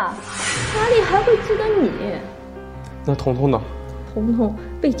男人了，哪里还会记得你？那彤彤呢？彤彤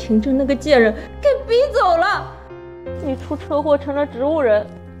被秦真那个贱人给逼走了。你出车祸成了植物人，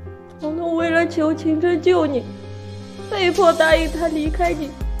彤彤为了求秦真救你，被迫答应他离开你，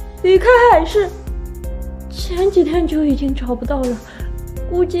离开海市。前几天就已经找不到了，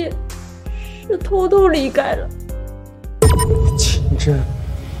估计是偷偷离开了。秦真，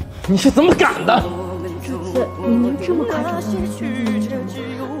你是怎么敢的？这次你能这么快找到你，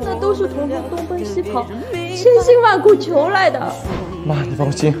那都是彤彤东奔西跑，千辛万苦求来的。妈，你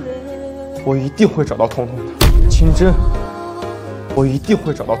放心，我一定会找到彤彤的。秦真，我一定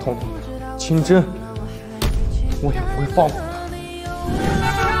会找到彤彤的。秦真，我也不会放过她。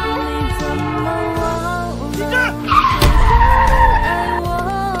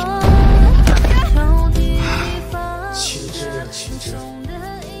秦真，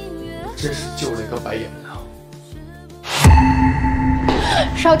真是救了一个白眼狼。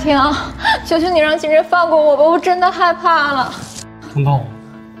少婷，求求你让秦真放过我吧，我真的害怕了。彤彤，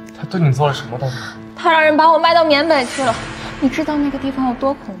他对你做了什么东西？他让人把我卖到缅北去了。你知道那个地方有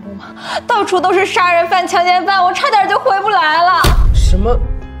多恐怖吗？到处都是杀人犯、强奸犯，我差点就回不来了。什么？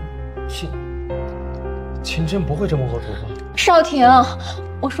秦真不会这么恶毒吧？少婷，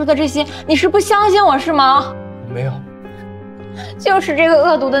我说的这些你是不相信我是吗？没有。就是这个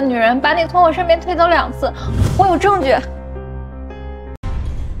恶毒的女人把你从我身边推走2次，我有证据。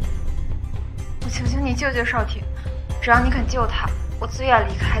我求求你救救少婷，只要你肯救她，我自愿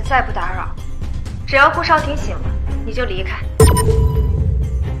离开，再不打扰。只要顾少婷醒了，你就离开。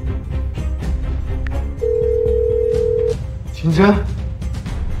秦真，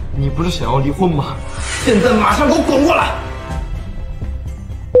你不是想要离婚吗？现在马上给我滚过来！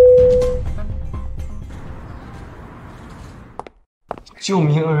救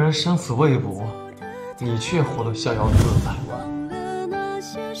命恩人生死未卜，你却活得逍遥自在。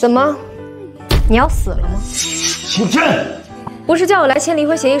怎么？你要死了吗？秦真，不是叫我来签离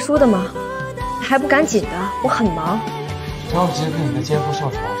婚协议书的吗？还不赶紧的，我很忙。着急跟你的奸夫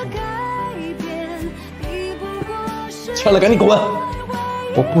上床是吗？签了赶紧滚！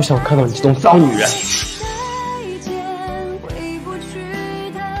我不想看到你这种脏女人。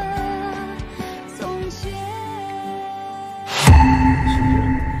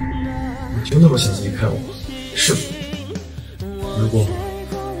你就那么想离开我，是不？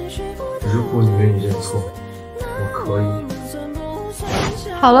如果你愿意认错，我可以。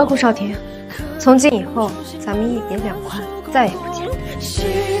好了，顾少婷，从今以后咱们1别2宽，再也不见。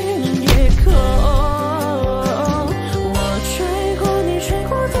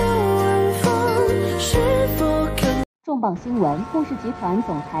磅新闻，顾氏集团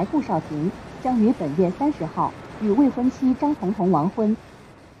总裁顾少廷将于本月30号与未婚妻张彤彤完婚。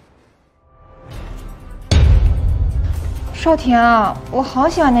少廷，我好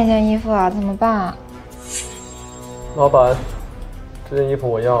喜欢那件衣服啊，怎么办啊？老板，这件衣服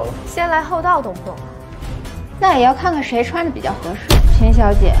我要了。先来后到，懂不懂啊？那也要看看谁穿着比较合适。秦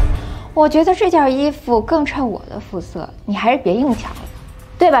小姐，我觉得这件衣服更衬我的肤色，你还是别硬抢了，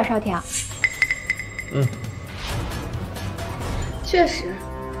对吧，少廷？嗯。确实，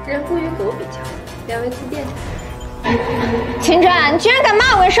人不与狗比较，两位自辩。秦真，你居然敢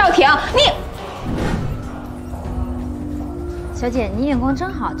骂我跟少廷，你！小姐，你眼光真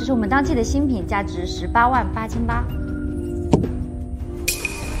好，这是我们当季的新品，价值18万8千8。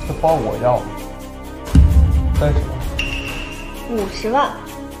这包我要了，30万。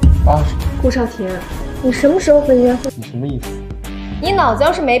50万。80。顾少廷，你什么时候会结婚？你什么意思？你脑子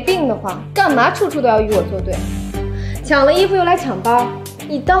要是没病的话，干嘛处处都要与我作对？抢了衣服又来抢包，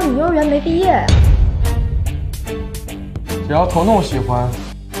你当你幼儿园没毕业呀？只要彤彤喜欢，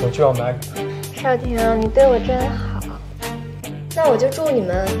我就要买给她。少廷，你对我真好。那我就祝你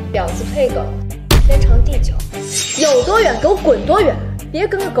们婊子配狗，天长地久，有多远给我滚多远，别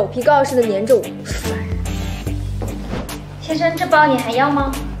跟个狗皮膏药似的黏着我，烦人。先生，这包你还要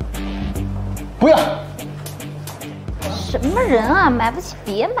吗？不要。什么人啊，买不起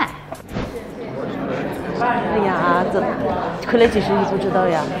别买。哎呀，这看来就是你不知道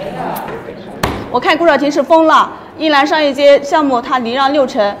呀。我看顾少廷是疯了，一兰商业街项目他离让6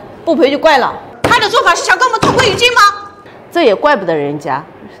成，不赔就怪了。他的做法是想跟我们同归于尽吗？这也怪不得人家，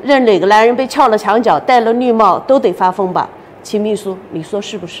任哪个男人被撬了墙角，戴了绿帽，都得发疯吧？秦秘书，你说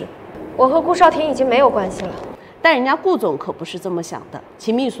是不是？我和顾少廷已经没有关系了，但人家顾总可不是这么想的。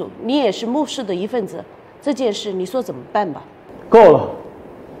秦秘书，你也是穆氏的一份子，这件事你说怎么办吧？够了，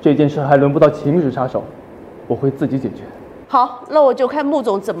这件事还轮不到秦秘书插手，我会自己解决。好，那我就看穆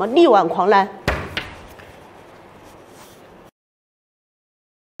总怎么力挽狂澜。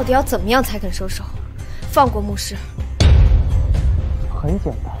到底要怎么样才肯收手，放过穆氏？很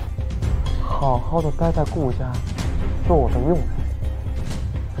简单，好好的待在顾家，做我的佣人，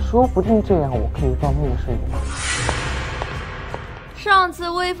说不定这样我可以让穆氏赢。上次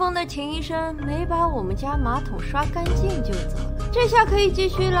威风的秦医生没把我们家马桶刷干净就走了，这下可以继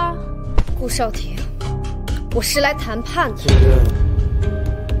续了。顾少廷，我是来谈判的。秦真，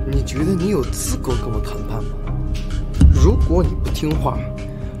你觉得你有资格跟我谈判吗？如果你不听话，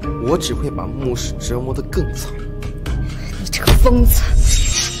我只会把穆氏折磨得更惨。你这个疯子！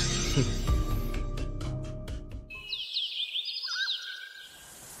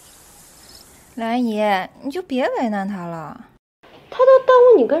兰姨，你就别为难他了。他都耽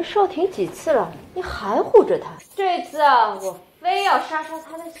误你跟少廷几次了，你还护着他？这次啊，我非要杀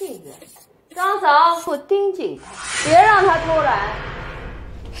他的性子。张嫂，我盯紧他，别让他偷懒。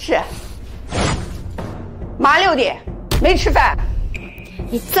是。马6点，没吃饭。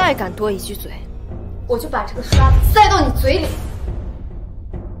你再敢多一句嘴，我就把这个刷子塞到你嘴里。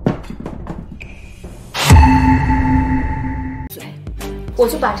我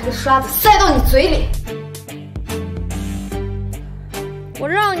就把这个刷子塞到你嘴里。我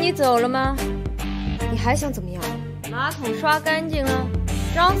让你走了吗？你还想怎么样？马桶刷干净了，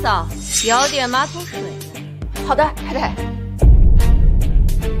张嫂舀点马桶水来。好的，太太。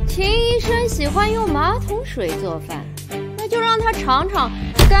秦医生喜欢用马桶水做饭，那就让他尝尝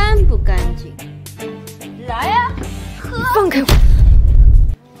干不干净。来呀，喝！放开我！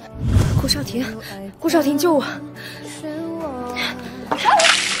顾少廷，顾少廷，救我！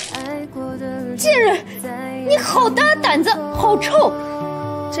贱人，你好大胆子，好臭！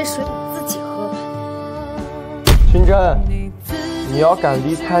这水你自己喝吧。秦真，你要敢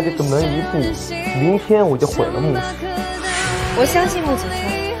离开这个门一步，明天我就毁了穆氏。我相信穆景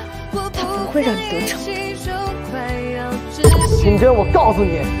川，他不会让你得逞的。秦真，我告诉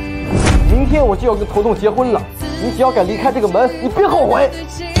你，明天我就要跟彤彤结婚了，你只要敢离开这个门，你别后悔。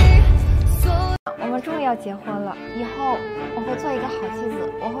我们终于要结婚了，以后我会做一个好妻子，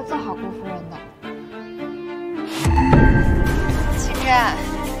我会做好顾夫人的。秦真，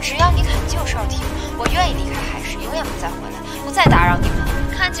只要你肯救少廷，我愿意离开海市，永远不再回来，不再打扰你们。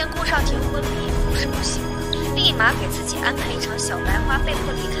看见顾少廷婚礼不是不行了，立马给自己安排一场小白花被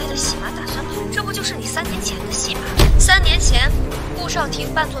迫离开的戏码打算跑，这不就是你3年前的戏码？3年前，顾少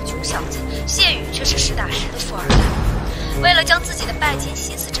廷扮作穷小子，谢宇却是实打实的富二代。为了将自己的拜金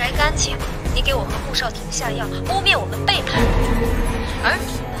心思摘干净，你给我和顾少廷下药，污蔑我们背叛你，而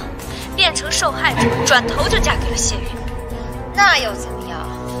你呢，变成受害者，转头就嫁给了谢宇。那又怎么样？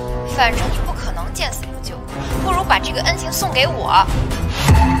反正你不可能见死不救，不如把这个恩情送给我。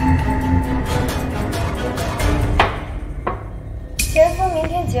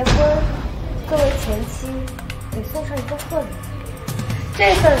结婚，作为前妻，得送上一份贺礼。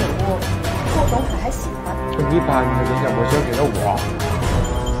这份礼物，顾总可还喜欢。你把你的眼角膜交给了我。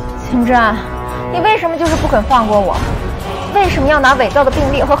秦真，你为什么就是不肯放过我？为什么要拿伪造的病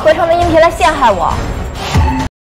历和合成的音频来陷害我？